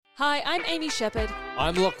Hi, I'm Amy Shepherd,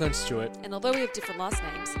 I'm Lachlan Stewart. and although we have different last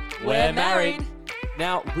names, We're married.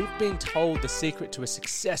 Now, we've been told the secret to a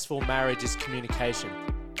successful marriage is communication.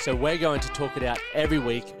 So we're going to talk it out every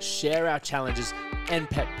week, share our challenges and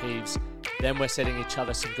pet peeves. Then we're setting each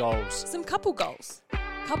other some goals. Some couple goals.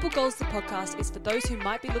 Couple Goals, the podcast, is for those who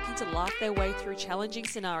might be looking to laugh their way through challenging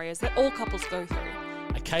scenarios that all couples go through.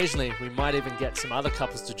 Occasionally, we might even get some other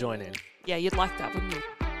couples to join in. Yeah, you'd like that, wouldn't you?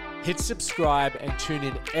 Hit subscribe and tune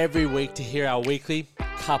in every week to hear our weekly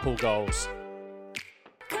couple goals.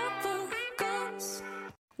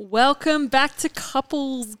 Welcome back to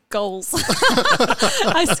Couples Goals.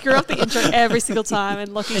 I screw up the intro every single time,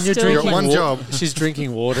 and Lockie's still You're at one job. She's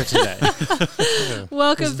drinking water today.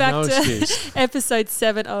 Welcome There's back no to excuse. episode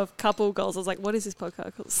 7 of Couple Goals. I was like, what is this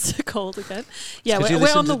podcast called again? Yeah, 'cause you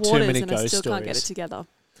we're on the listen to too waters many and I ghost still can't get it stories. together.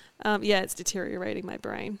 Yeah, it's deteriorating my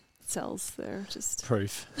brain cells. They're just...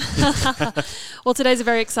 Proof. Well, today's a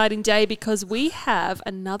very exciting day because we have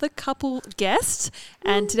another couple guest,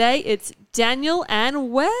 and today it's Daniel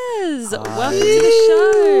and Wes. Welcome to the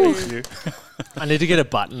show. Thank you. I need to get a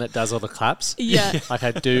button that does all the claps. Yeah. Like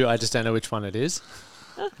I do, I just don't know which one it is.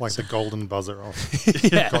 Like the golden buzzer of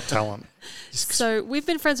Yeah. Got Talent. So we've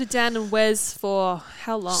been friends with Dan and Wes for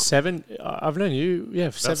how long? 7, I've known you,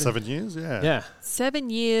 About 7 years, yeah. Yeah. 7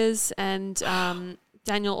 years, and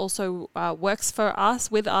Daniel also works for us,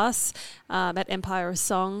 with us, at Empire of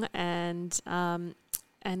Song, and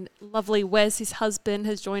lovely Wes, his husband,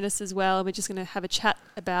 has joined us as well. And we're just going to have a chat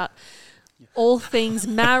about all things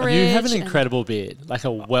marriage. You have an and- incredible beard, like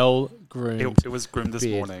a well-groomed It was groomed this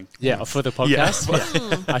beard. morning. Yeah, for the podcast.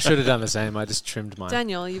 Yeah. I should have done the same. I just trimmed mine.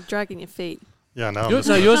 Daniel, you're dragging your feet. Yeah, no. Yours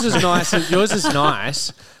is nice. Yours is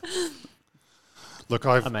nice. Look,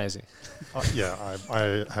 Amazing.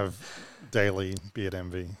 I have daily beard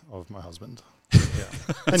envy of my husband. Yeah.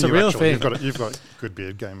 It's and a real thing. You've got good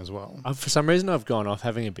beard game as well. For some reason, I've gone off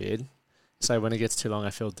having a beard. So when it gets too long, I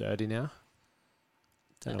feel dirty now.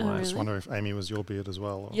 Don't know Oh, why. I just really? wonder if Amy was your beard as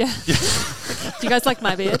well. Or Yeah. Do you guys like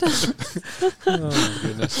my beard? Oh, my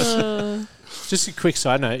goodness. Just a quick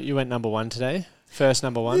side note. You went number 1 today. First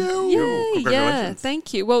number 1. Yeah, Congratulations.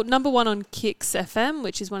 thank you. Well, number 1 on Kix FM,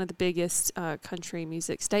 which is one of the biggest country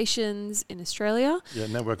music stations in Australia. Yeah,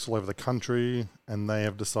 networks all over the country, and they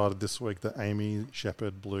have decided this week that Amy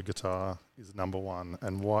Shepherd Blue Guitar is number 1.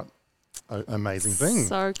 And what an amazing thing.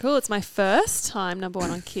 So cool. It's my first time number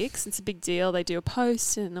 1 on Kix. It's a big deal. They do a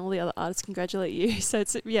post and all the other artists congratulate you. So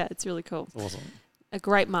it's really cool. Awesome. A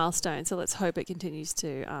great milestone. So let's hope it continues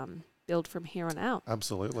to build from here on out.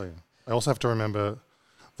 Absolutely. I also have to remember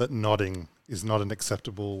that nodding is not an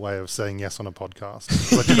acceptable way of saying yes on a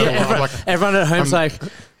podcast. Like, you know, I'm like, Everyone at home's I'm-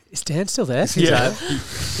 like, is Dan still there? Yeah.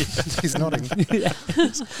 he's nodding.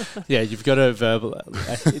 Yeah, you've got to verbal.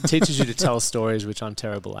 It teaches you to tell stories, which I'm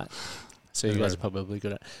terrible at. So you guys are probably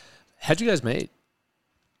good at. How'd you guys meet?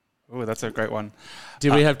 Oh, that's a great one.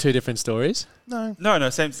 Did we have 2 different stories? No, No,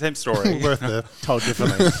 same story. both there. Told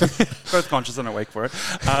differently. Both conscious and awake for it.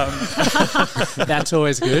 That's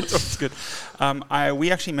always good. It's good.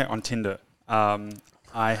 We actually met on Tinder.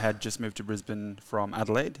 I had just moved to Brisbane from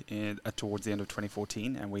Adelaide towards the end of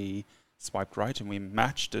 2014, and we swiped right and we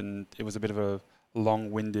matched, and it was a bit of a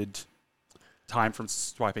long-winded time from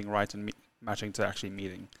swiping right and matching to actually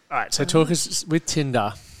meeting. All right, so talk us with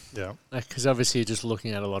Tinder, Yeah. because obviously you're just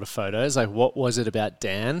looking at a lot of photos. Like, what was it about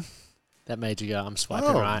Dan that made you go, I'm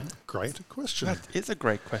swiping right? Great question. That is a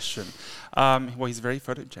great question. Well, he's very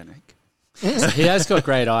photogenic. So he has got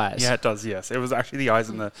great eyes. Yeah, it does, yes. It was actually the eyes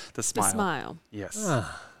and the The smile. smile. Yes.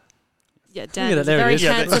 Ah. Yeah, Look Dan at is that, a there very he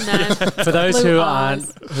is. handsome man. For those Blue who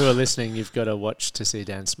eyes. who are listening, you've got to watch to see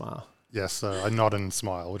Dan smile. Yes, I nod and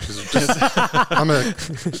smile, which is just, I'm a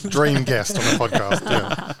dream guest on the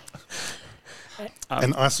podcast. Yeah.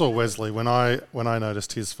 And I saw Wesley when I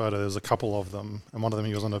noticed his photo. There was a couple of them, and one of them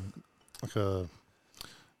he was on a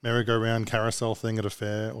merry-go-round carousel thing at a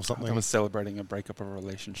fair or I something. was celebrating a breakup of a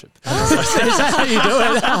relationship. Is that how you do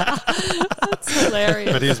it? That's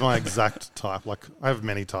hilarious. But he's my exact type. Like I have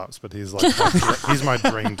many types, but he's like he's my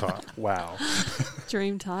dream type. Wow.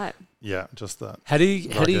 Dream type. Yeah, just that. How do you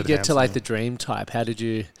Rugged, get to like handsome. the dream type? How did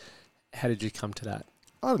you come to that?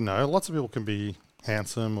 I don't know. Lots of people can be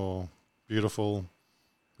handsome or beautiful,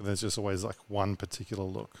 but there's just always like one particular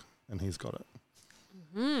look, and he's got it.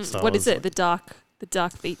 Mm. So What I is was it? like- The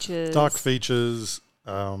dark features. Dark features.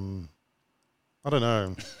 I don't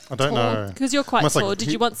know. I don't know. Because you're quite Almost like tall. Did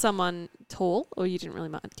he- you want someone tall, or you didn't really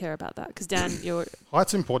care about that? Because Dan, you're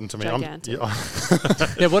Height's important to me. Gigantic.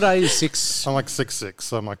 Yeah, what are you, 6? I'm like 6'6",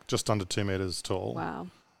 so I'm like just under 2 meters tall. wow.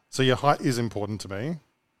 So your height is important to me.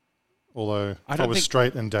 Although I if I don't was think-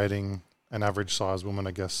 straight and dating an average size woman,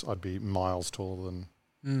 I guess I'd be miles taller than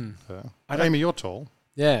her. I Amy, you're tall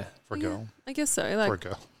Yeah. for a girl. I guess so. For a Like,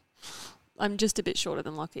 girl. I'm just a bit shorter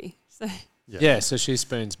than Lockie. So Yeah, so she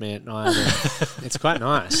spoons me at night. It's quite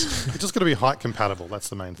nice. You're just got to be height compatible. That's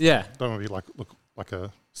the main thing. Yeah. Don't want to be look like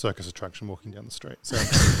a circus attraction walking down the street. So,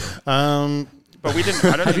 But we didn't.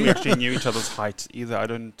 I don't think we actually knew each other's height either. I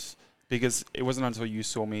don't, because it wasn't until you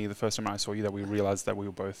saw me the first time I saw you that we realized that we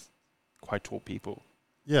were both quite tall people.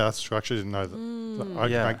 yeah, that's true. I actually didn't know that.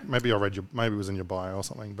 Yeah. Maybe I read maybe it was in your bio or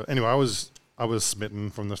something. But anyway, I was smitten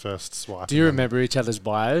from the first swipe. Do you remember each other's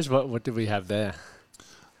bios? What did we have there?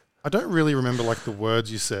 I don't really remember like the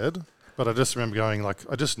words you said, but I just remember going like,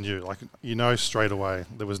 I just knew, like, straight away.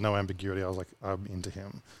 There was no ambiguity. I was like, I'm into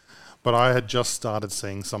him. But I had just started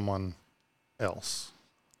seeing someone else.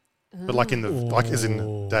 But like as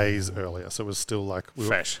in days earlier. So it was still like we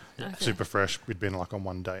Fresh. were Okay. super fresh. We'd been like on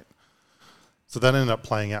one date. So that ended up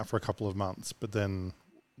playing out for a couple of months. But then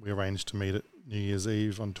we arranged to meet at New Year's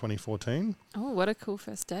Eve on 2014. Oh, what a cool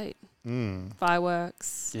first date.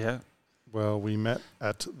 Fireworks. Yeah. Well, we met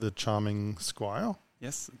at the Charming Squire.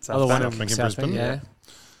 Yes. It's Other one South in Bank in South Bank, Brisbane. yeah.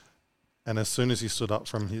 And as soon as he stood up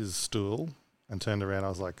from his stool and turned around, I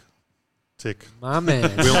was like, tick. My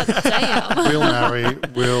man. Damn. We'll marry,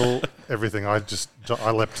 we'll everything. I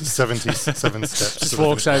leapt 77 steps. Just sort of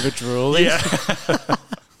walks thing. over drooling. Yeah.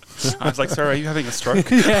 I was like, sorry, are you having a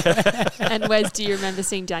stroke? And Wes, do you remember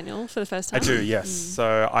seeing Daniel for the first I time? do, yes.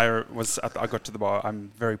 So I got to the bar.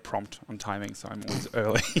 I'm very prompt on timing, so I'm always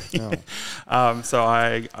early. Oh. So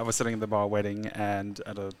I was sitting in the bar waiting and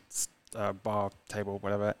at a bar table,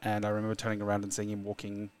 whatever, and I remember turning around and seeing him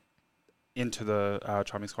walking into the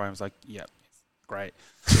Charming Square. I was like, yep, great.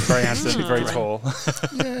 Very handsome, very tall.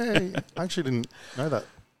 Yay. I actually didn't know that,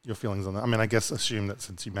 your feelings on that. I mean, I guess assume that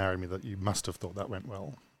since you married me that you must have thought that went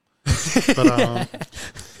well.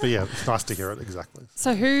 But yeah, it's nice to hear it exactly.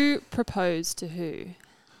 So who proposed to who?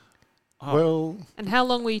 Oh, Well, And how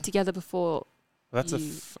long were you together before? that's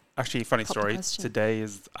you actually a funny popped the story. question. Today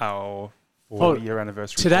is our Oh, 4-year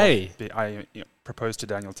anniversary. today? I proposed to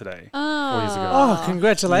Daniel today. Oh, years ago. Oh,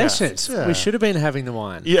 congratulations. Yeah. We should have been having the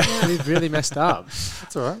wine. Yeah. We've really messed up.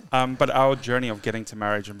 that's all right. But our journey of getting to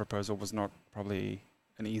marriage and proposal was not probably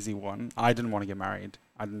an easy one. I didn't want to get married.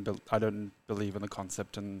 I don't believe in the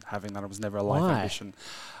concept and having that. It was never a life Why? ambition.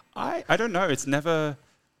 I don't know. It's never.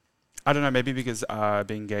 I don't know. Maybe because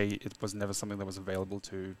being gay, it was never something that was available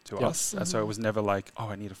to Yep. us. So it was never like, oh,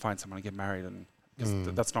 I need to find someone to get married, and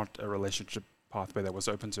because that's not a relationship pathway that was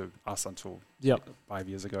open to us until Yep. 5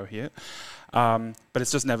 years ago here. But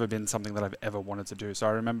it's just never been something that I've ever wanted to do. So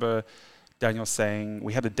I remember Daniel saying,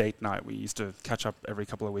 we had a date night. We used to catch up every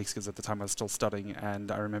couple of weeks because at the time I was still studying.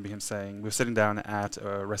 And I remember him saying, we were sitting down at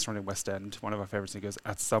a restaurant in West End, one of our favorites. And he goes,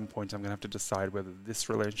 at some point, I'm going to have to decide whether this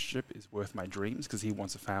relationship is worth my dreams, because he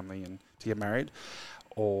wants a family and to get married,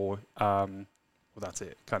 or well, that's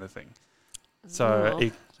it, kind of thing. So,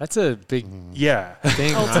 Oh. That's a big yeah.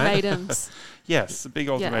 thing, right? Ultimatums. Yes, a big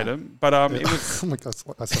ultimatum. But it was Oh my God,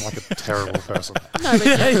 I sound like a terrible person. No, but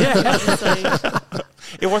yeah,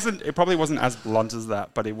 obviously. it probably wasn't as blunt as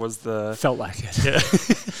that, but it was the Felt like it.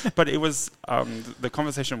 yeah. But it was the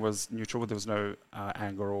conversation was neutral. There was no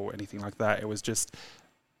anger or anything like that. It was just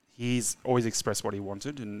he's always expressed what he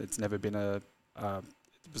wanted, and it's never been it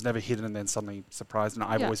was never hidden and then suddenly surprised. And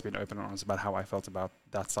I've Yeah. always been open and honest about how I felt about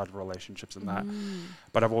that side of relationships and that. Mm.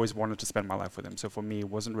 But I've always wanted to spend my life with him. So for me, it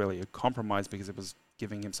wasn't really a compromise because it was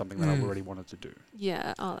giving him something that I already wanted to do.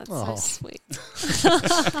 Yeah. Oh, that's Oh. so sweet.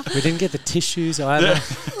 We didn't get the tissues either.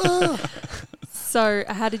 So,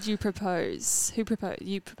 how did you propose? Who proposed?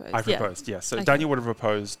 You proposed. I proposed, yes. So Okay. Daniel would have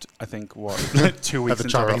proposed, I think, 2 At weeks the into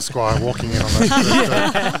Charming our Squire walking in on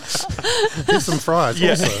that. Here's some fries Yeah.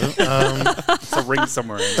 also. It's a ring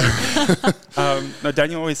somewhere in there. No,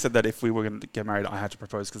 Daniel always said that if we were going to get married, I had to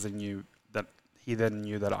propose because he then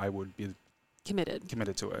knew that I would be Committed.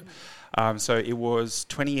 committed to it. So it was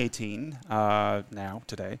 2018 now,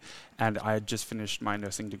 today, and I had just finished my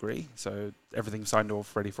nursing degree. So everything signed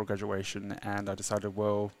off, ready for graduation, and I decided,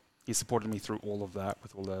 well, he supported me through all of that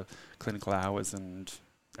with all the clinical hours and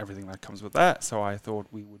everything that comes with that. So I thought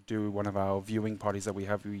we would do one of our viewing parties that we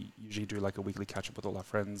have. We usually do like a weekly catch-up with all our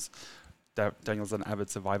friends. Daniel's an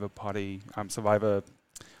avid Survivor Survivor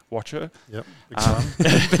watcher. Yep. Big Um, time.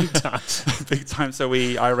 big time. Big time. So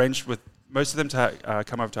I arranged with most of them to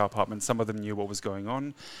come over to our apartment. Some of them knew what was going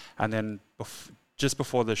on. And then just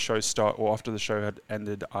before the show or after the show had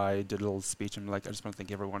ended, I did a little speech. I'm like, I just want to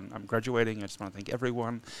thank everyone. I'm graduating. I just want to thank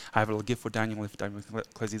everyone. I have a little gift for Daniel if Daniel can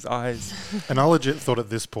close his eyes. And I legit thought at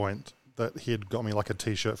this point that he had got me like a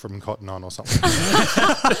T-shirt from Cotton On or something.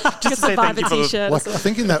 Just to say buy thank the you for the- t-shirt. Like I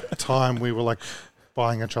think in that time we were like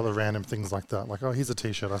buying each other random things like that. Like, oh, here's a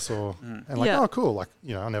T-shirt I saw, and like, Yeah. oh, cool. Like,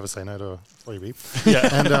 you know, I'll never say no to a freebie.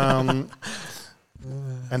 Yeah.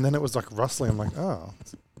 And then it was like rustling. I'm like, oh,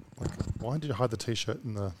 like why did you hide the T-shirt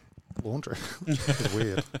in the laundry? It's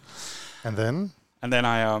weird. And then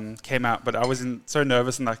I came out, but I was so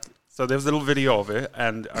nervous and like, so there was a little video of it,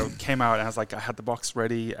 and I came out and I was like, I had the box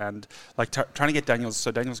ready and like trying to get Daniel's.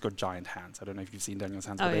 So Daniel's got giant hands. I don't know if you've seen Daniel's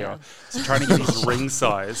hands, but they are. So trying to get his ring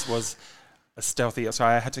size was a stealthy. So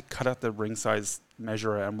I had to cut out the ring size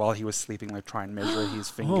measurer, and while he was sleeping, like try and measure his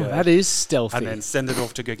finger. Oh, that is stealthy. And then send it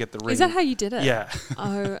off to go get the ring. Is that how you did it? Yeah.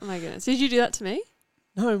 Oh my goodness. Did you do that to me?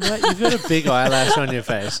 No, mate, you've got a big eyelash on your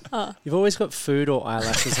face. Oh. You've always got food or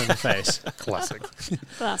eyelashes on your face. classic.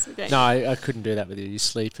 That's okay. No, I couldn't do that with you. You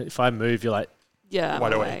sleep. If I move, you're like Yeah. I'm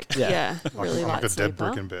Wide awake. awake. Yeah. Like, Really I'm like light a dead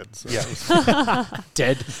brick sleeper. in bed. So Yeah.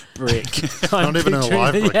 dead brick. not even a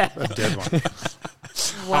live brick, Yeah. a dead one.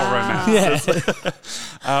 Wow. Yeah.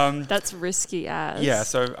 That's risky as. Yeah,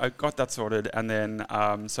 so I got that sorted, and then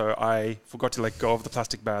so I forgot to let go of the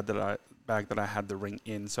plastic bag that I had the ring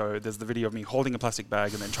in. So there's the video of me holding a plastic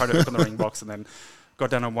bag and then trying to open the ring box, and then got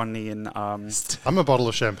down on one knee and I'm a bottle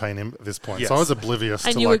of champagne in at this point, Yes. so I was oblivious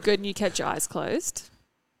And to you were like. good and you kept your eyes closed?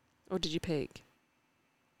 Or did you peek?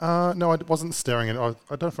 No, I wasn't staring at. I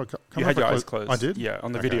don't know if I. can't you remember had if your I eyes closed. I did. Yeah,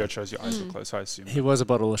 on the Okay. video it shows your eyes were closed, so I assume. He was a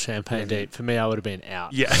bottle of champagne deep. For me, I would have been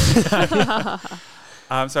out. Yeah.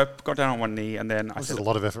 So I got down on one knee, and then I This said, is a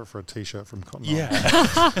lot of effort for a T-shirt from Cotton On.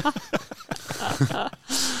 yeah.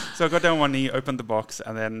 So I got down on one knee, opened the box,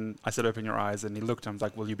 and then I said, open your eyes. And he looked, and I was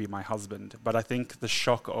like, will you be my husband? But I think the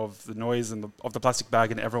shock of the noise and of the plastic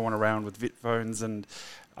bag and everyone around with Vit phones and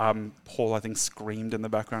Paul, I think, screamed in the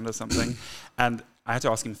background or something. And I had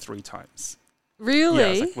to ask him 3 times. Really? Yeah, I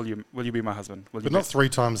was like, will you be my husband? Will But you not be? 3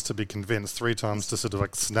 times to be convinced, 3 times to sort of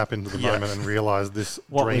like snap into the Yeah. moment and realize this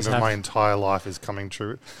What dream was of my happening? entire life is coming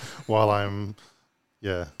true while I'm,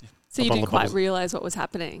 yeah. So A you bottle didn't of quite bottles. realize what was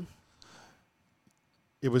happening?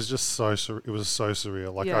 It was just so it was so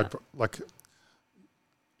surreal. Like Yeah.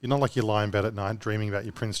 you're not like you lie in bed at night dreaming about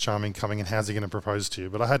your Prince Charming coming and how's he going to propose to you.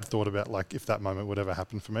 But I had thought about like if that moment would ever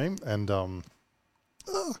happen for me, and and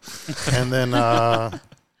then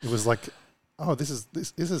it was like, oh, this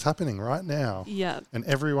is happening right now, Yeah. and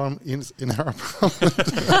everyone in our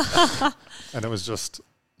apartment, and it was just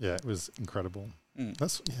it was incredible. Mm.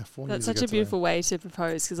 That's 4 years That's such ago a beautiful today. way to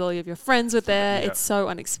propose because all of your friends were there. Yeah. It's so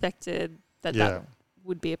unexpected that Yeah. that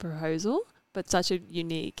would be a proposal, but such a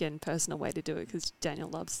unique and personal way to do it because Daniel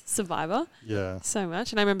loves Survivor Yeah. so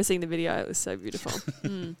much. And I remember seeing the video. It was so beautiful.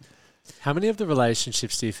 Mm. How many of the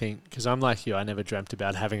relationships do you think, because I'm like you, I never dreamt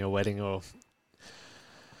about having a wedding or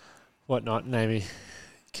whatnot, and Amy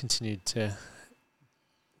continued to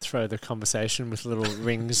throw the conversation with little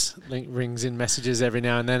rings in messages every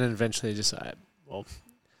now and then, and eventually just like, well,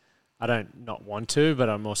 I don't not want to, but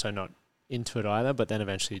I'm also not into it either, but then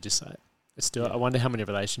eventually just like, let's do it. I wonder how many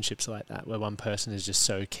relationships are like that, where one person is just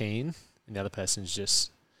so keen and the other person is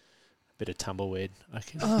just a bit of tumbleweed. I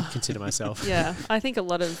can consider myself. Yeah. I think a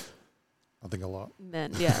lot of I think a lot.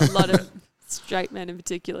 men, a lot of straight men in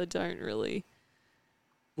particular don't really.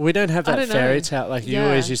 We don't have I that don't fairy know. tale. Like you Yeah.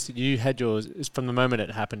 always you had yours from the moment it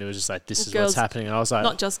happened. It was just like, this Well, is girls- what's happening. And I was like,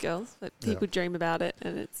 Not just girls, but Yeah. people dream about it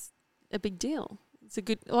and it's a big deal. It's a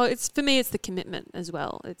good, well, it's for me, it's the commitment as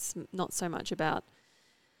well. It's not so much about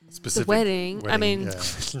Specific the wedding. I mean,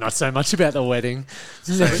 yeah. not so much about the wedding.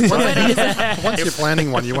 Once you're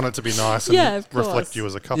planning one, you want it to be nice and Yeah, of reflect course. you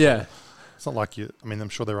as a couple. Yeah. It's not like you. I mean, I'm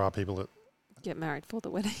sure there are people that get married for the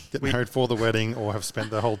wedding. get married for the wedding or have spent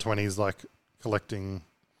their whole 20s like collecting,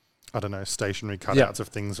 I don't know, stationery cutouts of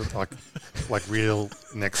things with like real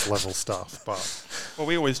next level stuff. But Well,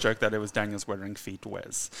 we always joke that it was Daniel's wedding feet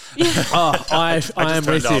Wes. Oh, I am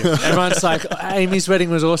with turned you. Everyone's like, Amy's wedding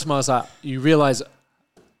was awesome. I was like, you realise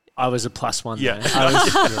I was a +1 Yeah.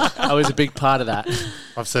 there. I was a big part of that.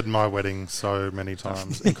 I've said my wedding so many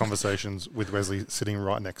times in conversations with Wesley sitting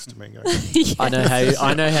right next to me. Going, I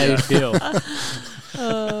know how you feel.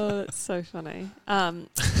 Oh, that's so funny.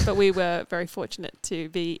 But we were very fortunate to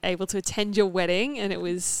be able to attend your wedding, and it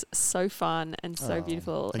was so fun and so Oh,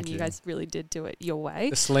 beautiful. thank And you you. guys really did do it your way.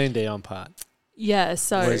 The Celine Dion part Yeah.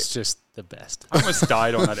 So was just the best. I almost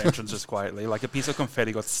died on that entrance just quietly. Like a piece of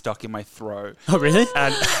confetti got stuck in my throat. Oh, really?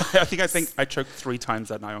 And I think I choked 3 times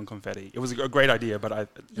that night on confetti. It was a great idea, but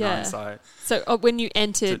in hindsight. So when you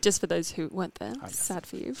entered, just for those who weren't there, sad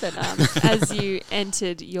for you, but as you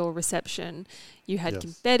entered your reception, you had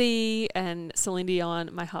confetti and Celine Dion,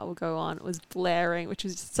 My Heart Will Go On, was blaring, which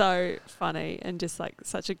was so funny and just like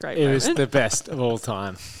such a great moment. It was the best of all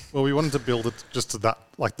time. Well, we wanted to build it just to that,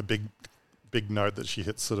 like the big note that she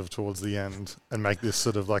hits sort of towards the end and make this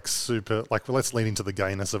sort of like super, like, well, let's lean into the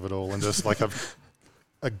gayness of it all and just like have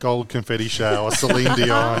a gold confetti shower, Celine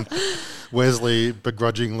Dion, Wesley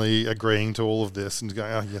begrudgingly agreeing to all of this and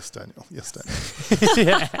going, oh, yes, Daniel.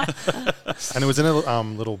 Yeah. And it was in a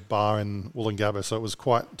little bar in Wollongabba, so it was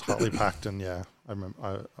quite tightly packed. And yeah, I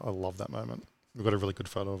remember, I love that moment. We've got a really good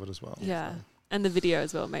photo of it as well. Yeah. So. And the video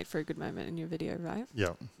as well made for a good moment in your video, right? Yeah.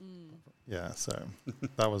 Yeah, so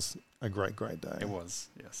that was a great day. It was,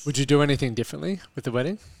 yes. Would you do anything differently with the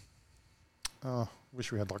wedding?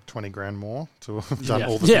 Wish we had like 20 grand more to have done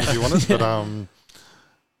all the things you wanted, but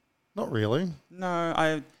not really.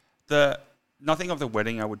 No, nothing of the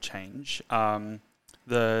wedding I would change.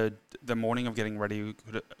 The morning of getting ready,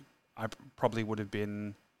 I probably would have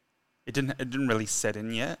been. It didn't really set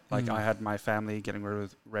in yet. Like I had my family getting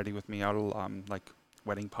ready with me, our like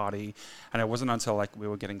wedding party, and it wasn't until like we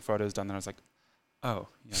were getting photos done that I was like, oh,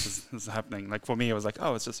 yeah, this is happening. Like for me, it was like,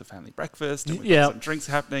 oh, it's just a family breakfast, and we've got some drinks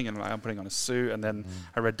happening, and I'm putting on a suit, and then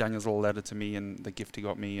I read Daniel's little letter to me and the gift he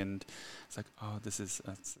got me, and it's like, oh, this is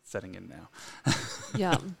setting in now.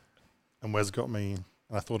 Yeah. And Wes got me,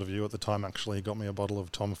 and I thought of you at the time actually, he got me a bottle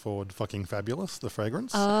of Tom Ford Fucking Fabulous, the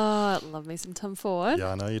fragrance. Oh, love me some Tom Ford.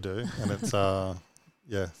 Yeah, I know you do. And it's,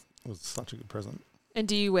 it was such a good present. And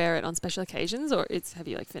do you wear it on special occasions, or have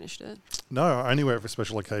you like finished it? No, I only wear it for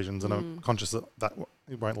special occasions, and I'm conscious that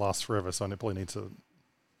it won't last forever, so I probably need to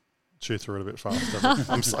chew through it a bit faster.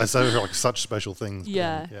 I say like such special things.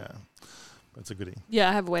 Yeah. But it's a goodie. Yeah,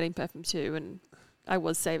 I have a wedding perfume too, and I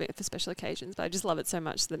was saving it for special occasions, but I just love it so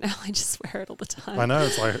much that now I just wear it all the time. I know,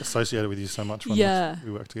 it's like associated with you so much when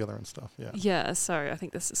we work together and stuff. Yeah. Yeah, so I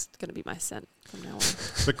think this is going to be my scent from now on.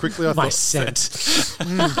 But quickly, I my thought... scent.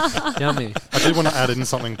 Yummy. I did want to add in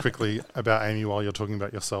something quickly about Amy while you're talking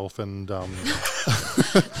about yourself and...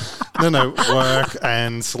 work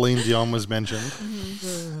and Celine Dion was mentioned.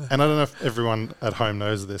 Mm-hmm. And I don't know if everyone at home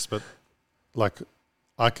knows this, but like...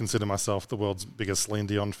 I consider myself the world's biggest Celine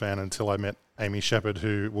Dion fan until I met Amy Shepherd,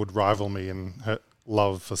 who would rival me in her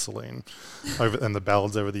love for Celine and the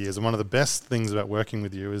ballads over the years. And one of the best things about working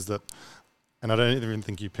with you is that, and I don't even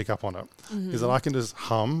think you pick up on it, is that I can just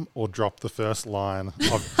hum or drop the first line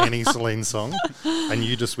of any Celine song, and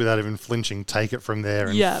you just, without even flinching, take it from there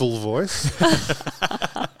in full voice.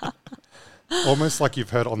 Almost like you've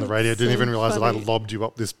heard it on the radio. Didn't even realise that I lobbed you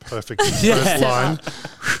up this perfect first line.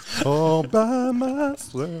 All by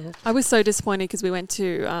myself. I was so disappointed because we went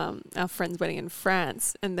to our friend's wedding in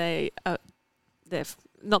France, and they're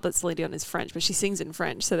not that Celine Dion is French, but she sings in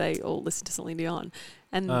French, so they all listen to Celine Dion.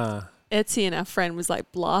 And Etienne, our friend, was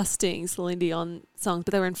like blasting Celine Dion songs,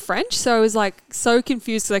 but they were in French, so I was like so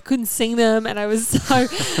confused because I couldn't sing them, and I was so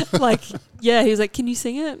like, he was like, "Can you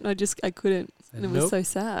sing it?" And I couldn't, and it was so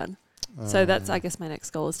sad. So that's, I guess, my next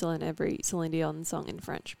goal is to learn every Celine Dion song in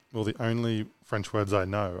French. Well, the only French words I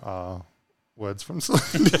know are words from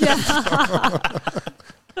Celine Dion.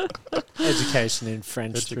 Education in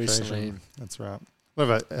French through Celine. That's right.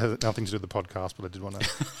 Well, it has nothing to do with the podcast, but I did want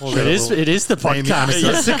to... Well, it is the podcast.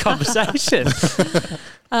 It's the conversation.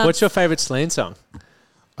 What's your favourite Celine song?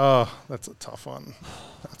 Oh, that's a tough one.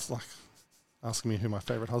 That's like asking me who my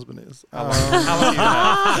favourite husband is. How long do you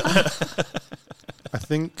have? I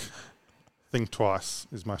think Twice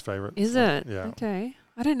is my favourite. Is it? Yeah. Okay.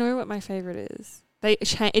 I don't know what my favourite is.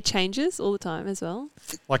 It changes all the time as well.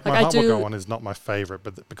 Like My Heart Will Go On is not my favourite,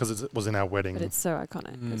 but because it was in our wedding. But it's so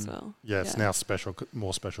iconic as well. Yeah, it's now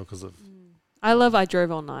more special because of... I love I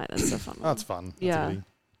Drove All Night. That's so fun. That's fun. Yeah.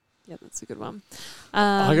 That's a good one.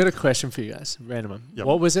 I got a question for you guys. Random one. Yep.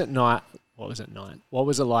 What was it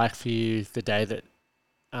like for you the day that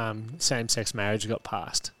same-sex marriage got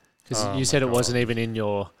passed? Because you said it wasn't even in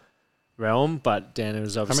your realm, but Dan, it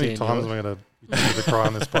was obviously. How many times am I going to cry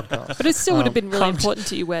on this podcast? But it still would have been really important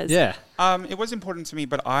to you, Wes. Yeah. It was important to me,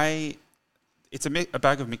 but it's a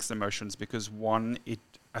bag of mixed emotions because one,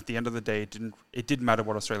 at the end of the day, it didn't matter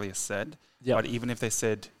what Australia said, but even if they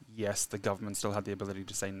said yes, the government still had the ability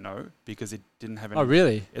to say no because it didn't have any. Oh,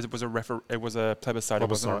 really? It was a plebiscite. It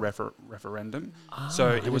wasn't a referendum.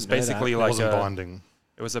 So it was basically like it wasn't binding.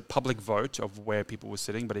 It was a public vote of where people were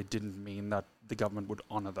sitting, but it didn't mean that the government would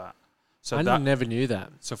honour that. So I never knew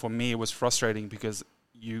that. So for me, it was frustrating because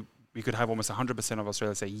you we could have almost 100% of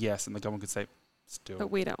Australia say yes, and the government could say still,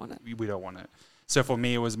 But we don't want it. we don't want it. So for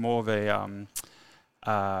me, it was more of a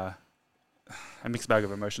mixed bag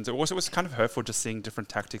of emotions. It also was kind of hurtful just seeing different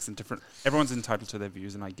tactics and everyone's entitled to their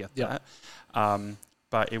views, and I get that.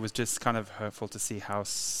 But it was just kind of hurtful to see how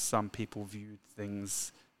some people viewed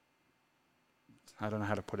things. I don't know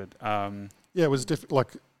how to put it. Yeah, it was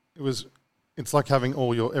it's like having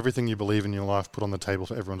everything you believe in your life put on the table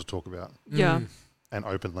for everyone to talk about Yeah. and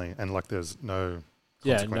openly, and like there's no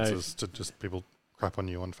consequences to just people crap on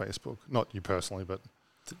you on Facebook. Not you personally, but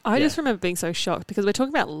I just remember being so shocked because we're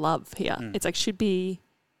talking about love here. It's like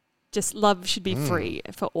love should be free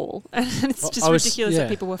for all. And it's just ridiculous that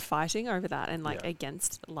people were fighting over that and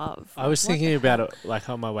against love. I was thinking about it like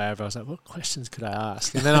on my way over. I was like, what questions could I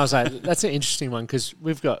ask? And then I was like, that's an interesting one because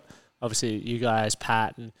we've got obviously you guys,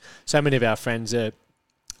 Pat, and so many of our friends are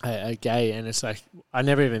gay, and it's like I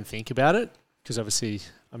never even think about it because obviously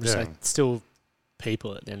I'm just like still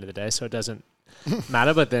people at the end of the day, so it doesn't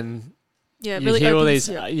matter. But then you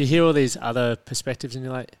hear all these other perspectives, and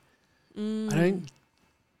you're like, I don't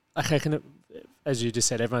like I can, as you just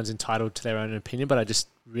said, everyone's entitled to their own opinion, but I just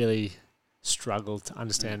really struggle to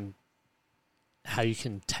understand how you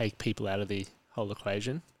can take people out of the whole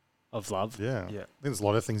equation of love. Yeah. I think there's a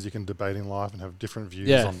lot of things you can debate in life and have different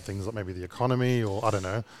views on things like maybe the economy or, I don't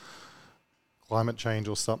know, climate change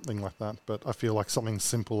or something like that. But I feel like something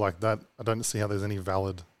simple like that, I don't see how there's any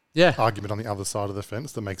valid argument on the other side of the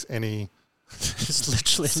fence that makes any it's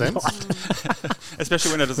literally sense.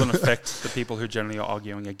 Especially when it doesn't affect the people who generally are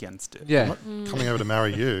arguing against it. Yeah. Coming over to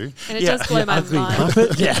marry you. And it does blow my mind.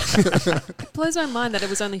 It blows my mind that it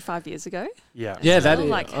was only 5 years ago. Yeah. Yeah, that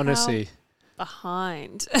is, honestly.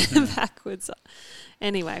 Behind, backwards.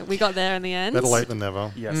 Anyway, we got there in the end. Better late than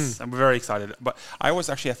never. Yes, I'm very excited. But I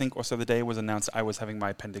think also the day it was announced, I was having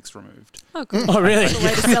my appendix removed. Oh, good. Oh, really? What a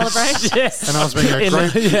way to celebrate. Yes. And I was being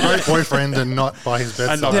a great boyfriend and not by his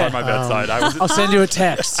bedside. And not by my bedside. I'll send you a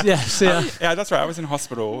text. Yes, yeah, that's right. I was in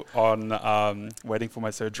hospital on waiting for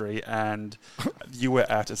my surgery, and you were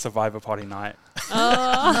at a survivor party night. No,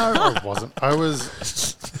 I wasn't.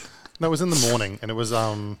 No, it was in the morning, and it was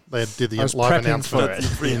they did the live announcement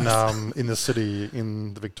in the city,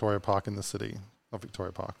 in the Victoria Park in the city, not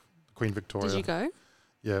Victoria Park, Queen Victoria. Did you go?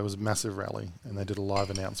 Yeah, it was a massive rally, and they did a live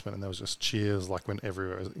announcement, and there was just cheers like went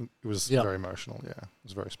everywhere. It was very emotional. Yeah, it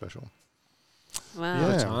was very special. Wow.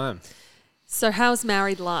 Yeah. Time. So, how's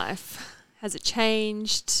married life? Has it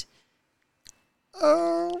changed?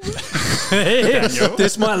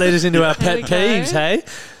 This might lead us into our pet peeves, hey?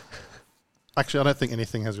 Actually, I don't think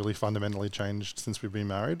anything has really fundamentally changed since we've been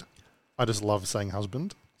married. I just love saying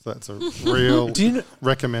husband. So that's a real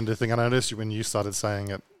recommended thing. And I noticed when you started saying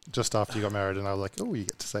it just after you got married, and I was like, oh, you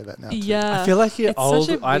get to say that now too. Yeah. I feel like you're old.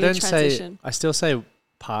 Such a I don't transition. I still say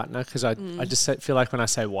partner because I just feel like when I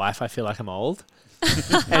say wife, I feel like I'm old.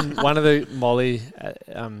 And one of the Molly,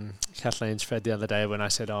 Kathleen's friend the other day, when I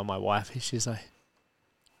said, oh, my wife, she's like,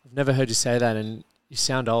 I've never heard you say that, and you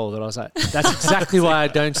sound old. And I was like, that's exactly why I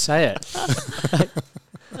don't say it.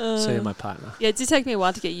 So you're my partner. Yeah, it did take me a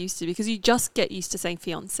while to get used to, because you just get used to saying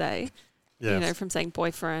fiancé. Yes. You know, from saying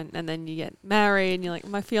boyfriend, and then you get married and you're like,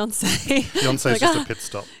 my fiancé. Fiancé like, is just a pit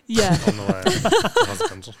stop. Yeah. On the way to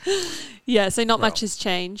husband. Yeah, so not much has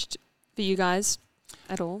changed for you guys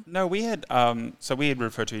at all? No, we had we had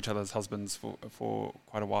referred to each other as husbands for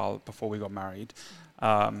quite a while before we got married.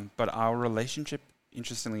 But our relationship,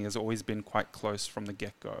 interestingly, has always been quite close from the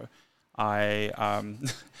get-go. 2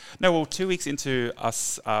 weeks into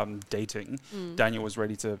us dating, Daniel was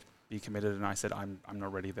ready to be committed, and I said, I'm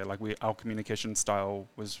not ready there. Like, our communication style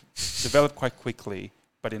was developed quite quickly,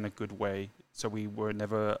 but in a good way. So we were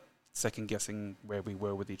never second guessing where we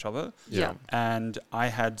were with each other. Yeah. And I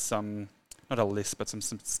had some, not a list, but some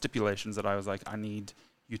stipulations that I was like, I need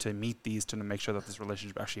you to meet these to make sure that this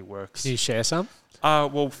relationship actually works. Can you share some?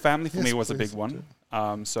 Well, family for me was a please big one.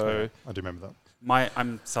 I do remember that.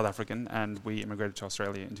 I'm South African, and we immigrated to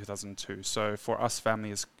Australia in 2002. So for us,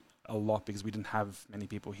 family is a lot because we didn't have many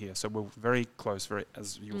people here. So we're very close,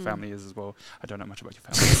 as your family is as well. I don't know much about your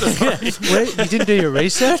family. Wait, you didn't do your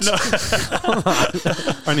research? No.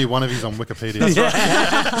 Only one of you's on Wikipedia.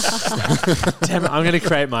 Damn it, I'm going to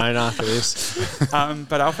create my own after this.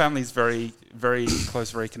 But our family is very, very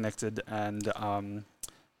close, very connected. And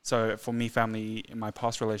so for me, family, in my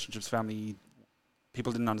past relationships,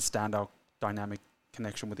 people didn't understand our dynamic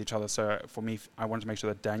connection with each other. So for me, I wanted to make sure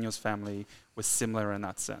that Daniel's family was similar in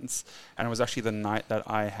that sense. And it was actually the night that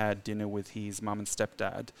I had dinner with his mum and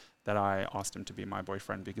stepdad that I asked him to be my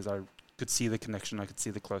boyfriend, because I could see the connection, I could see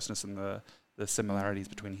the closeness and the the similarities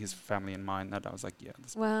between his family and mine that I was like, yeah.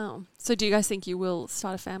 Wow. So do you guys think you will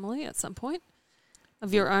start a family at some point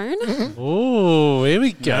of your own? Oh, here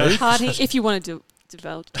we go. If you wanted to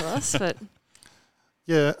develop to us, but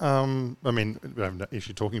Yeah, I mean, I have no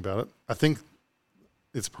issue talking about it. I think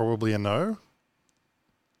it's probably a no.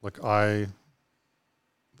 Like I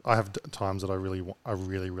have times that I really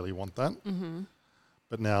want that. mm-hmm.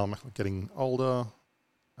 But now I'm getting older.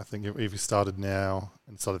 I think if you started now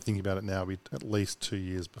and started thinking about it now, it'd be at least 2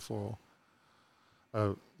 years before a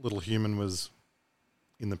little human was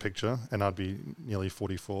in the picture, and I'd be nearly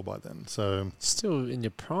 44 by then. So Still in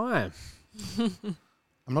your prime.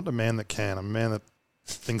 I'm not a man that can. I'm a man that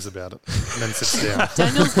thinks about it and then sits down.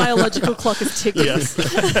 Daniel's biological clock is ticking. Yes.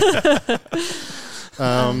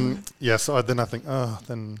 So then I think,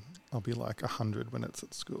 then I'll be like 100 when it's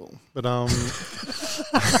at school. But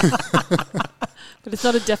But it's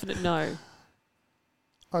not a definite no.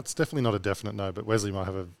 it's definitely not a definite no, but Wesley might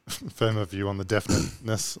have a firmer view on the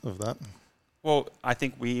definiteness of that. Well, I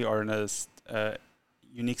think we are in a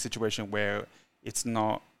unique situation where it's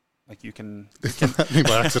not like you can Happening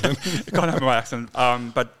by accident. it can't happen by accident.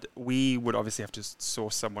 But we would obviously have to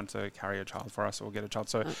source someone to carry a child for us or get a child.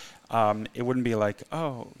 So it wouldn't be like,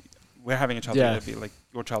 oh, we're having a child. Yeah. It'd be like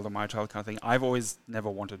your child or my child kind of thing. I've always never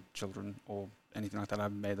wanted children or anything like that.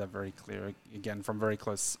 I've made that very clear, again, from very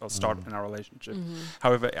close start in our relationship. Mm-hmm.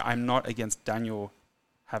 However, I'm not against Daniel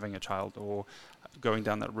having a child or going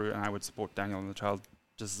down that route, and I would support Daniel and the child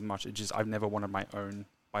just as much. It's just I've never wanted my own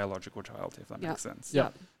biological child, if that makes sense. Yeah.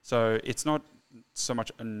 So it's not so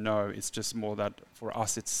much a no, it's just more that for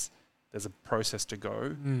us there's a process to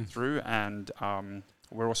go through, and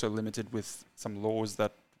we're also limited with some laws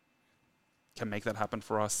that can make that happen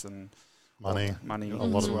for us, and Money. a A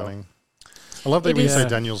lot of Mhm. money. I love that It when you is- say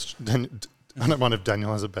I don't mind if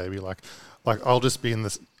Daniel has a baby. Like I'll just be in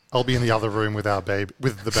this. I'll be in the other room with the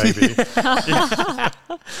baby,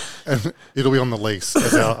 and it'll be on the lease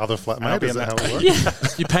as our other flatmate. be Is in that how that. it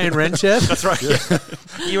works? You paying rent yet? That's right.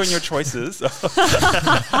 You and your choices.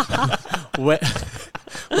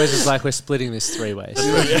 Whereas it's like we're splitting this 3 ways.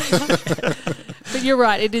 But you're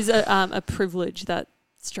right. It is a privilege that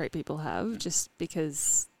straight people have, just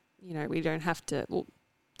because we don't have to. Well,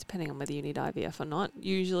 depending on whether you need IVF or not,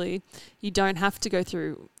 usually you don't have to go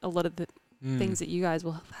through a lot of the things that you guys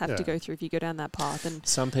will have to go through if you go down that path. And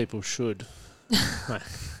Some people should. Yeah,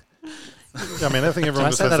 I mean, I think everyone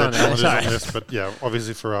just say has that their on air? challenges on Sorry. this, but yeah,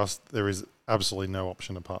 obviously for us, there is absolutely no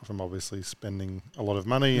option apart from obviously spending a lot of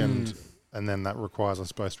money, and then that requires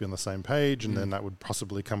us both to be on the same page, and then that would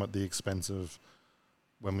possibly come at the expense of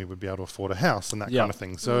when we would be able to afford a house and that kind of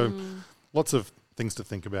thing. So lots of things to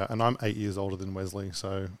think about, and I'm 8 years older than Wesley,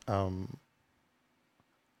 so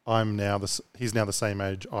he's now the same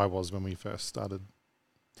age I was when we first started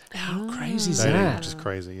How crazy is dating, that? which is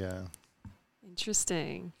crazy. Yeah,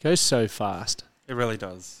 interesting. Goes so fast. It really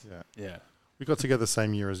does. yeah. Yeah. We got together the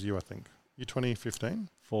same year as you, I think. You 2015?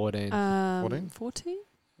 14. 14?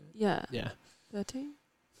 Yeah. Yeah. 13?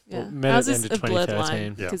 Well, Yeah. met Ours at is the end a of blurred 2013.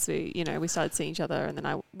 line Yeah. because we started seeing each other, and then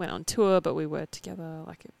I went on tour, but we were together.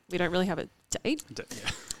 Like, we don't really have a date.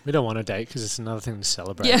 We don't want a date because it's another thing to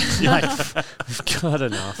celebrate. Yeah. Like, we've got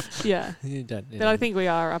enough. Yeah. You don't, But I think we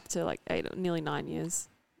are up to like 8, nearly 9 years.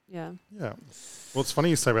 Yeah. Yeah. Well, it's funny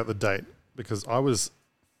you say about the date, because I was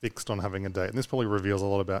fixed on having a date, and this probably reveals a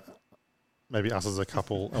lot about maybe us as a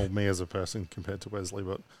couple or me as a person compared to Wesley,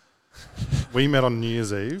 but we met on New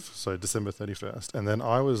Year's Eve, so December 31st, and then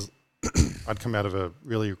I'd come out of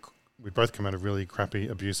we'd both come out of really crappy,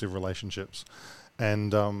 abusive relationships,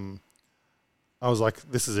 and I was like,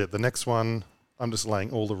 this is it, the next one, I'm just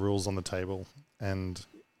laying all the rules on the table, and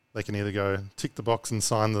they can either go tick the box and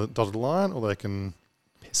sign the dotted line, or they can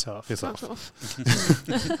piss off. piss Fuck off. off.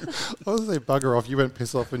 I was say bugger off, you went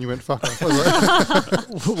piss off and you went fuck off. I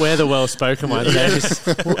was like, We're the well-spoken ones.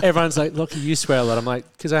 Everyone's like, look, you swear a lot. I'm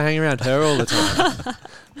like, because I hang around her all the time.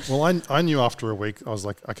 well, I knew after a week, I was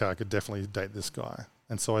like, okay, I could definitely date this guy.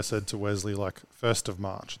 And so I said to Wesley, like, 1st of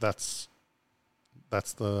March, that's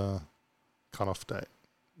the cut-off date,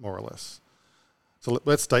 more or less. So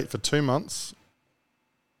let's date for 2 months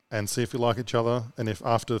and see if we like each other. And if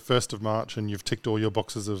after the 1st of March and you've ticked all your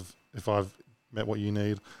boxes of if I've met what you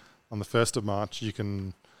need, on the 1st of March, you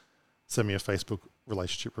can send me a Facebook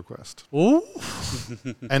relationship request. Ooh.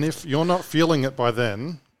 And if you're not feeling it by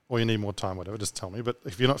then, or you need more time, whatever, just tell me. But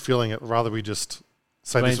if you're not feeling it, rather we just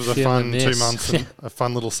say You this ain't was a fun feeling 2 this. months, and a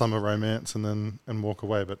fun little summer romance, and walk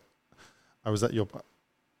away. But I was at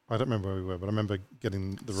I don't remember where we were, but I remember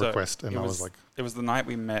getting the So request, and it I was- was like, It was the night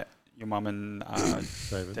we met your mum and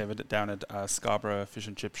David. David down at Scarborough Fish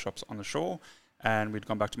and Chip Shops on the shore, and we'd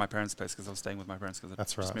gone back to my parents' place because I was staying with my parents because I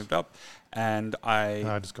That's just right. moved up. And I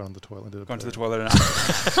just got on the toilet and did a gone to the poo. toilet and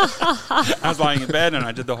I was lying in bed and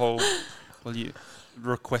I did the whole,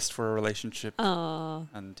 request for a relationship. Oh,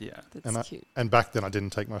 And yeah. that's cute. And back then I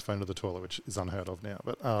didn't take my phone to the toilet, which is unheard of now.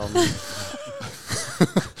 But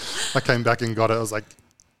I came back and got it. I was like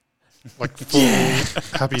full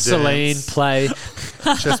happy dance. Celine, play.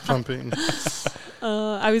 Chest pumping.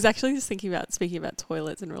 I was actually just thinking about speaking about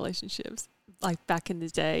toilets and relationships. Like back in the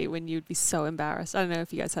day when you'd be so embarrassed. I don't know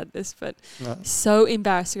if you guys had this, but No. so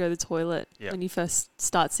embarrassed to go to the toilet Yeah. when you first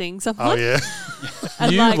start seeing someone. Oh, yeah.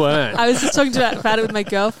 And You weren't. I was just talking about it with my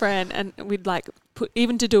girlfriend, and we'd like put,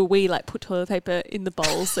 even to do a wee, like put toilet paper in the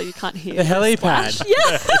bowl so you can't hear The helipad. splash.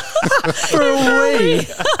 Yeah. For a wee.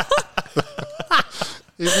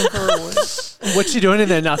 Even for a week. What's she doing in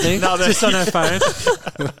there? Nothing. Just on her phone.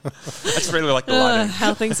 I just really like the lighting.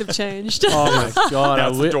 How things have changed. Oh my god! Now I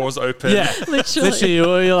it's the wi- doors open. Yeah, Literally.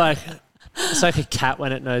 you're like, it's like a cat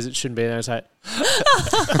when it knows it shouldn't be there. It's like,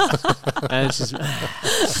 and it's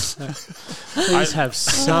just, please have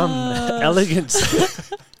some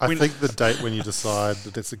elegance. I think the date when you decide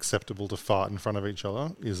that it's acceptable to fart in front of each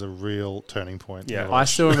other is a real turning point. in Yeah. your I life.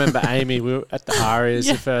 still remember Amy. We were at the Arias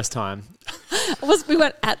Yeah. the first time. We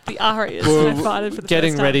went at the Arias We and I were farted for the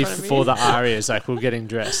getting first time ready in front of for me. the Arias. Like we were getting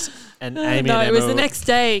dressed, and Amy. No, and it was Emma the were- next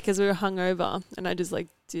day because we were hungover, and I just like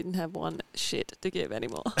didn't have one shit to give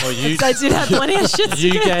anymore. Well, you So I did have plenty of shit.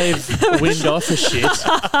 you gave wind off a shit.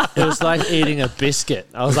 It was like eating a biscuit.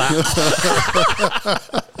 I was like,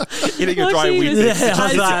 Eating a dry Lockie wheat was- bit. Yeah, I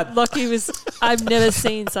was like- Lockie was. I've never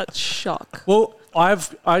seen such shock. well,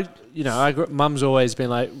 Mum's always been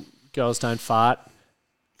like, girls don't fart,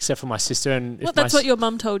 except for my sister. And if Well, that's what your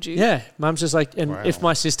mum told you. Yeah, Mum's just like, and Wow. if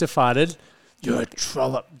my sister farted, you're a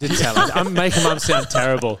trollop. Didn't tell her. I'm making Mum sound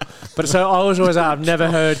terrible. But so I was always like, I've never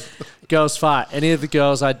heard girls fart. Any of the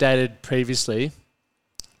girls I dated previously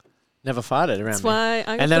never farted around That's me. why I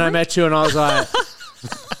got And then the I ring. met you and I was like,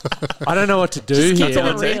 I don't know what to do Keeping here.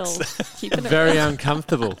 it real. Keeping it Very real.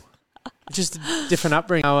 uncomfortable. Just a different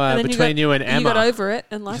upbringing And then between you and You Emma. got over it,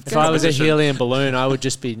 and life If goes I on. was a Position. helium balloon, I would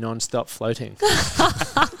just be non-stop floating.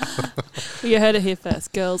 You heard it here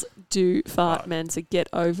first. Girls do fart, men, so get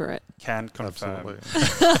over it. Can confirm.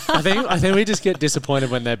 Absolutely. I think we just get disappointed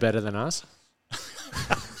when they're better than us.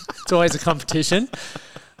 It's always a competition.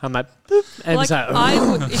 I'm like, boop, and Like it's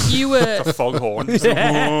like, if you were A foghorn.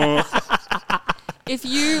 if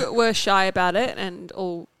you were shy about it and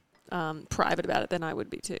all private about it, then I would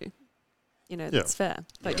be too. You know, that's fair.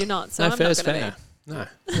 But you're not, so no, I'm fair's not going fair. to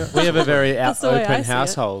No, we have a very That's the way I open see it.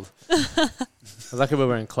 household. I'm lucky we're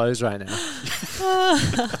wearing clothes right now.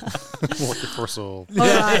 Lucky for us all. be. All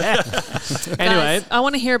right. Anyway, Guys, I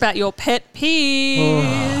want to hear about your pet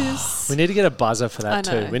peeves. we need to get a buzzer for that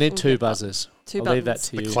I know. too. We need We'll two get that. buzzers. Two I'll leave that buttons.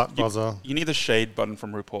 to The you. clap buzzer. You need the shade button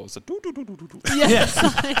from RuPaul's. The doo-doo-doo-doo-doo.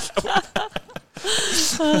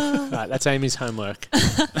 Right, that's Amy's homework.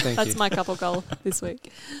 Thank That's you. my couple goal this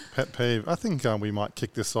week. Pet peeve. I think we might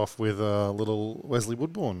kick this off with a little Wesley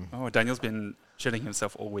Woodbourne. Oh, Daniel's been shitting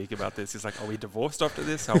himself all week about this. He's like, are we divorced after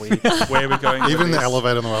this? Where are we going? with Even in the this?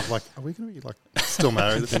 elevator, and I'm like, are we going to be like still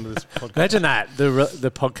married at the end of this podcast? Imagine that,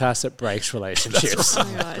 the podcast that breaks relationships.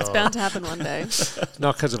 Oh, yeah, it's bound to happen one day.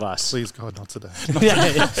 Not because of us. Please, God, not today.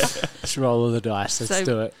 yeah. Just roll of the dice. Let's So-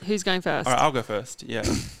 do it. Who's going first? All right, I'll go first. Yeah.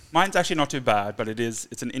 Mine's actually not too bad, but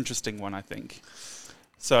it's an interesting one, I think.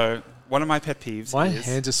 So one of my pet peeves My is...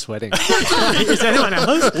 hands are sweating. Is anyone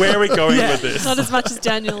else? Where are we going with this? Not as much as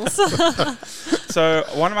Daniel's. So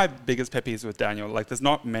one of my biggest pet peeves with Daniel, like there's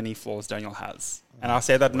not many flaws Daniel has. And I'll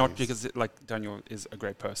say that not because like Daniel is a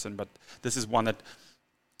great person, but this is one that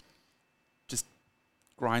just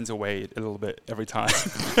grinds away a little bit every time.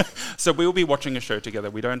 So we will be watching a show together.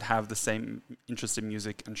 We don't have the same interest in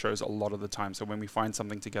music and shows a lot of the time. So when we find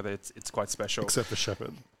something together, it's quite special. Except for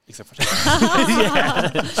Shepherd. Except for Yeah.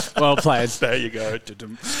 Well played. there you go.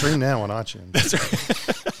 Dum-dum. Stream now on iTunes.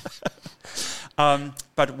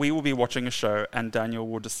 But we will be watching a show, and Daniel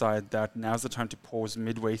will decide that now's the time to pause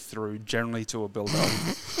midway through, generally to a build-up.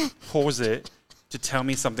 Pause it to tell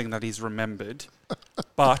me something that he's remembered.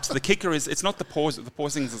 But the kicker is, it's not the pause. The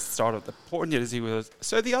pausing is the start of the point. Is he was.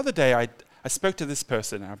 So the other day, I spoke to this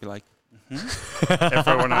person, and I'd be like,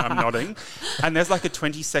 everyone, I'm nodding, and there's like a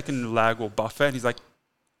 20-second lag or buffer, and he's like.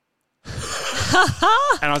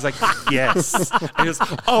 And I was like, yes. And he goes,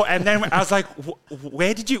 oh, and then I was like,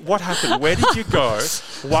 what happened? Where did you go?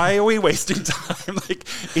 Why are we wasting time? Like,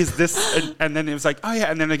 is this, and then it was like, oh yeah,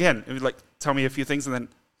 and then again, it was like, tell me a few things, and then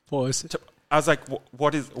Pause. I was like,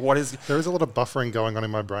 what is, There is a lot of buffering going on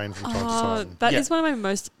in my brain from time to time. That Yeah. is one of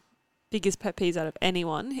my biggest pet peeves out of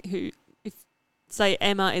anyone who, if say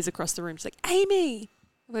Emma is across the room. She's like, Amy.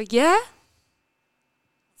 I'm like, yeah?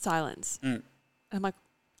 Silence. I'm like,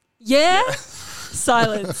 yeah?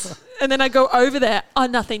 Silence. And then I go over there. Oh,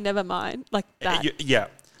 nothing, never mind. Like that. Yeah.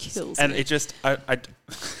 Kills and me. it just, I'm like,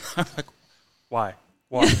 why?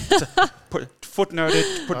 Put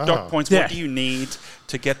footnoted, put dot points. Yeah. What do you need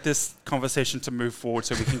to get this conversation to move forward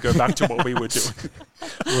so we can go back to what we were doing?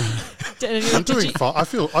 I'm doing fine. I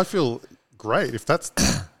feel great. If that's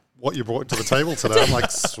what you brought to the table today, I'm like,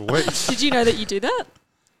 sweet. Did you know that you do that?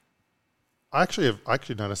 I actually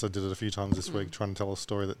noticed I did it a few times this week, trying to tell a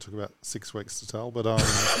story that took about 6 weeks to tell. But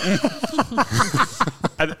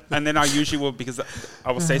and then I usually will, because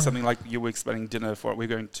I will say something like, you were explaining dinner for, we're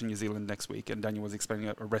going to New Zealand next week, and Daniel was explaining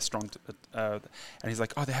a restaurant, and he's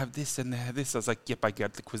like, oh, they have this and they have this. I was like, yep, I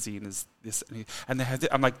get the cuisine is this, and they have this.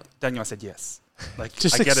 I'm like, Daniel, I said yes. Like,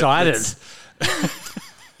 Just I get excited.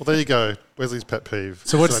 well, there you go. Wesley's pet peeve.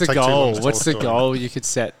 So what's the Should I take too long goal? to What's tell the a story? goal you could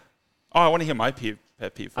set? Oh, I want to hear my pet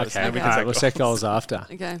peeve first. Okay, and then we Okay. can set we'll set goals. goals after.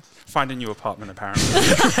 Okay. Find a new apartment, apparently.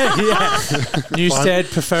 Newstead,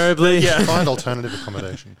 preferably. Yeah. Find alternative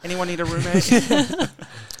accommodation. Anyone need a roommate?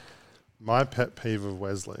 My pet peeve of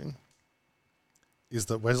Wesley is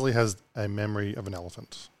that Wesley has a memory of an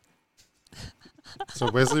elephant. So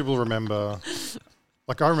Wesley will remember,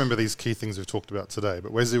 like I remember these key things we've talked about today,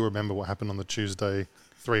 but Wesley will remember what happened on the Tuesday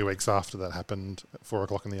 3 weeks after that happened at 4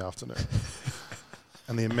 o'clock in the afternoon.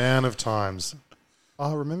 And the amount of times,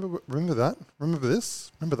 remember that? Remember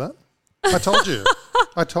this? Remember that? I told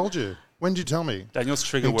you. When did you tell me? Daniel's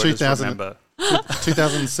trigger In word is 2000 remember.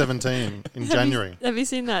 2017 in January. Have you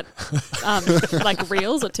seen that, like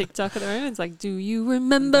Reels or TikTok at the moment? It's like, do you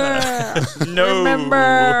remember? No.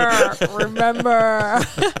 Remember.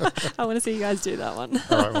 I want to see you guys do that one.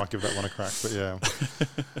 All right, I might give that one a crack. But yeah,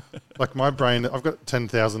 like my brain, I've got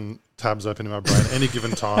 10,000 tabs open in my brain at any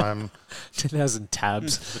given time 10,000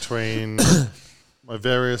 tabs. between my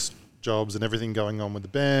various jobs and everything going on with the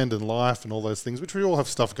band and life and all those things, which we all have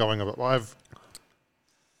stuff going on. But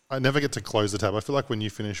I never get to close the tab. I feel like when you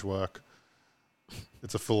finish work,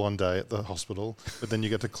 it's a full-on day at the hospital, but then you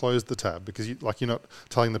get to close the tab because you're not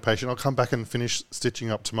telling the patient, I'll come back and finish stitching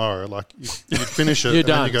up tomorrow. Like you finish it You're and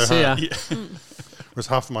done. then you go See home. ya. Whereas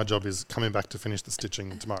half of my job is coming back to finish the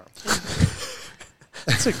stitching tomorrow.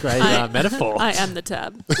 That's a great metaphor. I am the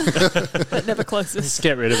tab that never closes. Let's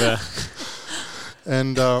get rid of her.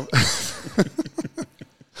 And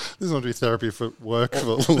this is going to be therapy for work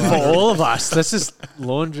for For all of us. This is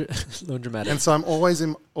laundromatic. And so I'm always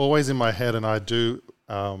in my head, and I don't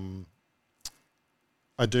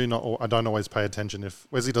always pay attention if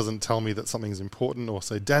Wesley doesn't tell me that something's important or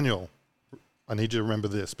say, Daniel, I need you to remember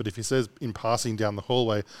this. But if he says in passing down the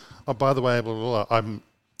hallway, oh, by the way, blah, blah, blah, I'm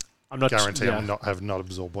not guaranteed I have not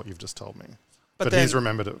absorbed what you've just told me. But he's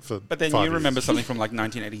remembered it for But then 5 you years. remember something from like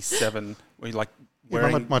 1987 where you're like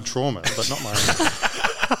wearing... my trauma, but not my...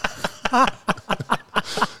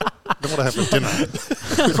 Then what I have for dinner.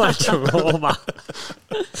 My trauma.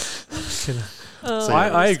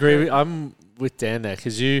 I agree. I'm with Dan there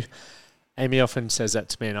because Amy often says that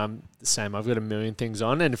to me, and I'm the same. I've got a million things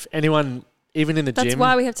on, and if anyone, even in the gym, That's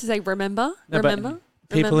why we have to say remember. No, but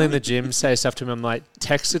people in the gym say stuff to me. I'm like,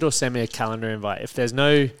 text it or send me a calendar invite. If there's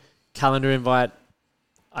no calendar invite,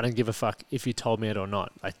 I don't give a fuck if you told me it or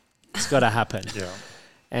not. Like, it's got to happen. Yeah.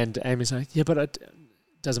 And Amy's like, yeah, but it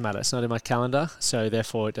doesn't matter. It's not in my calendar, so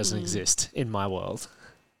therefore it doesn't exist in my world.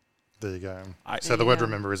 There you go. So There the you word go.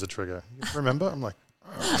 remember is a trigger. Remember? I'm like,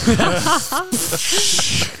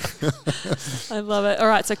 I love it. All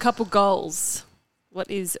right, so couple goals. What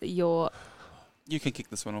is your You can kick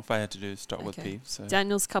this one off. I had to do start with Okay. P. So.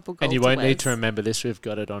 Daniel's couple goals? And you won't need to Wes? remember this. We've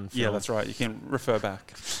got it on film. Yeah, that's right. You can refer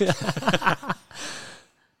back.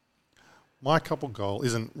 my couple goal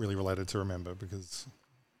isn't really related to remember because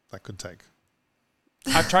that could take.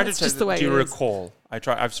 I've tried to That's say, just the way do you it is. recall? I've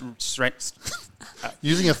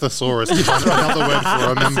Using a thesaurus to find another word for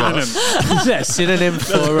remember. Yeah, synonym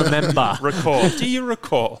for remember. recall. Do you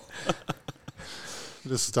recall?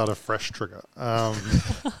 Just start a fresh trigger. No,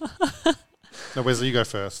 Wesley, you go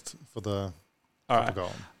first for the All right. goal.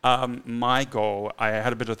 My goal, I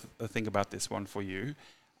had a bit of a think about this one for you.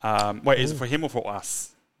 Wait, is it for him or for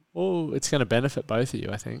us? Oh, it's going to benefit both of you,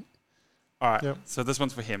 I think. All right, Yep. so this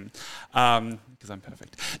one's for him because I'm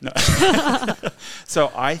perfect. No,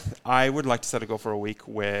 so I would like to set a goal for a week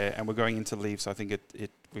and we're going into leave, so I think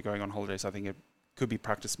we're going on holiday, so I think it could be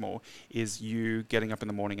practice more. Is you getting up in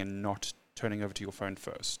the morning and not turning over to your phone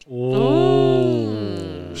first.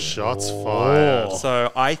 Oh, Shots fired.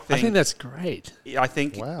 So I I think think that's great. I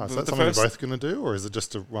think Wow, is the that something we're first. both going to do, or is it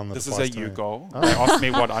just a one that This is applies a to you me? goal. Oh. They asked me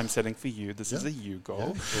what I'm setting for you. This is Yeah. a you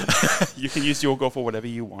goal. Yeah. You can use your goal for whatever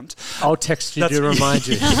you want. I'll text you That's- to remind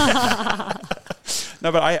you.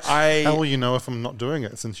 No, but I How will you know if I'm not doing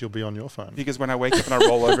it since you'll be on your phone? because when I wake up and I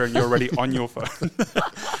roll over and you're already on your phone.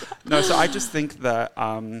 No, so I just think that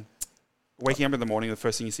waking up in the morning, the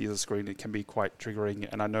first thing you see is a screen. It can be quite triggering,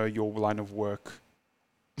 and I know your line of work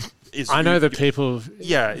is. I know you- that people.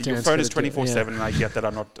 Yeah, your Dan's phone gonna is do it, 24/7, and I get that.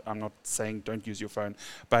 I'm not saying don't use your phone,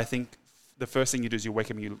 but I think the first thing you do is you wake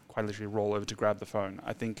up and you quite literally roll over to grab the phone.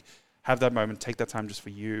 I think have that moment, take that time just for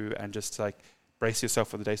you, and just like brace yourself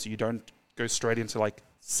for the day, so you don't go straight into like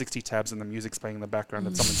 60 tabs and the music's playing in the background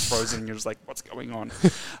and someone's frozen and you're just like, what's going on?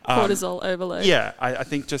 Cortisol overload. Yeah, I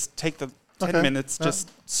think just take the 10 Okay. minutes, just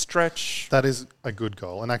stretch. That is a good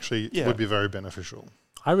goal, and actually Yeah. would be very beneficial.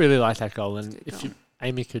 I really like that goal, and Good if goal. you,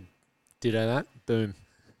 Amy could ditto that, boom.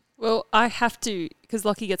 Well, I have to, because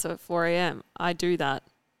Lockie gets up at 4 a.m. I do that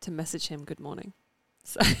to message him good morning.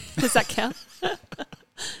 So does that count?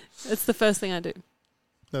 It's the first thing I do.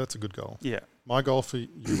 No, that's a good goal. Yeah. My goal for you,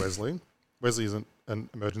 Wesley. Wesley is an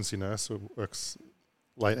emergency nurse who works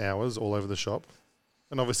late hours all over the shop.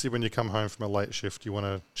 And obviously when you come home from a late shift, you want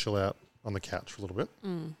to chill out on the couch for a little bit.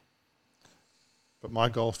 Mm. But my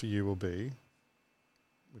goal for you will be,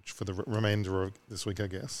 which for the remainder of this week, I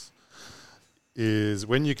guess, is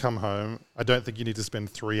when you come home, I don't think you need to spend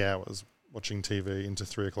 3 hours watching TV into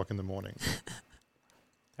 3 o'clock in the morning.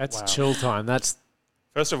 That's Wow. chill time. That's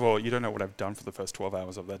First of all, you don't know what I've done for the first 12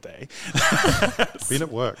 hours of that day. Been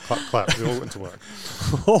at work. Clap, clap. We all went to work.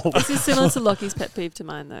 This is similar to Lockie's pet peeve to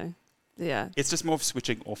mine, though. Yeah. It's just more of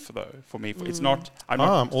switching off, though, for me. It's Mm. not... I'm Oh,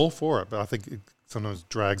 not I'm all for it, but I think it sometimes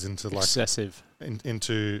drags into like excessive.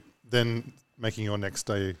 into then making your next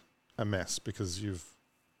day a mess because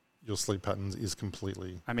your sleep patterns is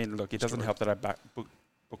completely I mean, look, it doesn't help that I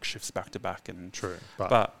book shifts back to back. And true.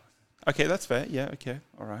 But, okay, that's fair. Yeah, okay.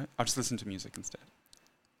 All right. I'll just listen to music instead.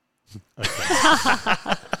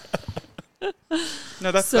 Okay.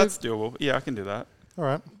 No, that's So- doable. Yeah, I can do that. All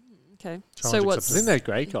right. Okay. Challenge So I what's... think they're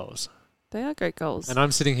great goals. They are great goals. And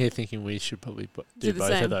I'm sitting here thinking we should probably do the both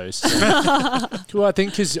same. of those. Well, I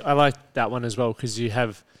think because I like that one as well because you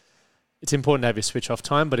have, it's important to have your switch off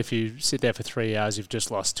time, but if you sit there for 3 hours, you've just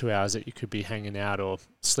lost 2 hours that you could be hanging out or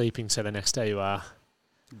sleeping. So the next day you are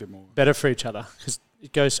A bit more. better for each other because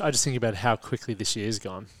it goes, I just think about how quickly this year's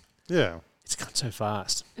gone. Yeah. It's gone so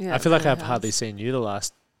fast. Yeah, I feel like it really I've hardly has. seen you the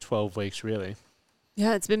last 12 weeks, really.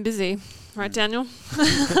 Yeah, it's been busy. Right, Daniel?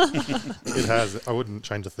 It has. I wouldn't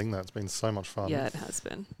change a thing though. It's been so much fun. Yeah, it has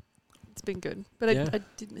been. It's been good. But Yeah. I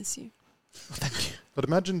did miss you. Thank you. But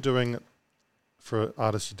imagine doing it for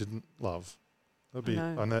artists you didn't love. That'd be.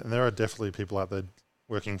 I know. And there are definitely people out there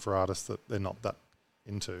working for artists that they're not that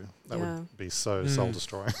into. That Yeah. would be so Mm. soul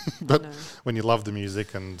destroying. I But know. when you love the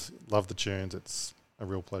music and love the tunes, it's a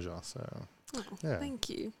real pleasure. So Oh, yeah. Thank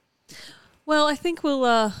you. Well, I think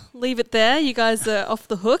we'll leave it there. You guys are off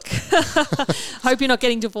the hook. Hope you're not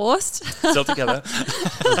getting divorced. Still together.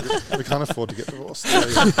 we can't afford to get divorced. So,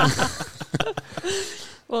 yeah.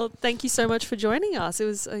 Well, thank you so much for joining us. It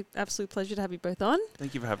was an absolute pleasure to have you both on.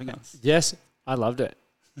 Thank you for having us. Yes, I loved it.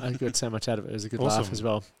 I got so much out of it. It was a good laugh Awesome. as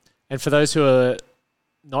well. And for those who are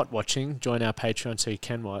not watching, join our Patreon so you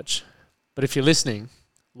can watch. But if you're listening,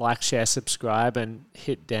 like, share, subscribe, and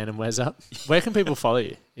hit Dan and Wes up. Where can people follow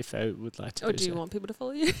you if they would like to Or do do you so? want people to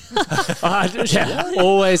follow you? Yeah,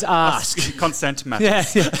 always ask. Consent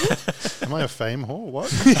matters. Yeah. Am I a fame whore? What?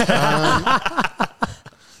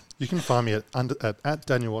 You can find me at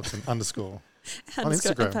Daniel Watson _ _Empire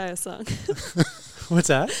Instagram. Song. What's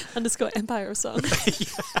that? _Empire Song.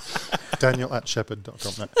 Daniel at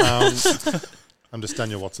shepherd.com. No, I'm just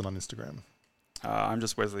Daniel Watson on Instagram. I'm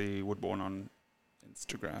just Wesley Woodbourne on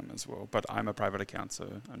Instagram as well, but I'm a private account, so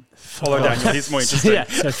follow Daniel. He's more interesting. Yeah,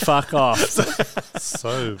 so fuck off.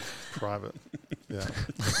 So private. Yeah.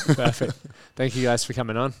 Perfect. Thank you guys for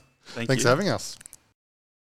coming on. Thanks for having us.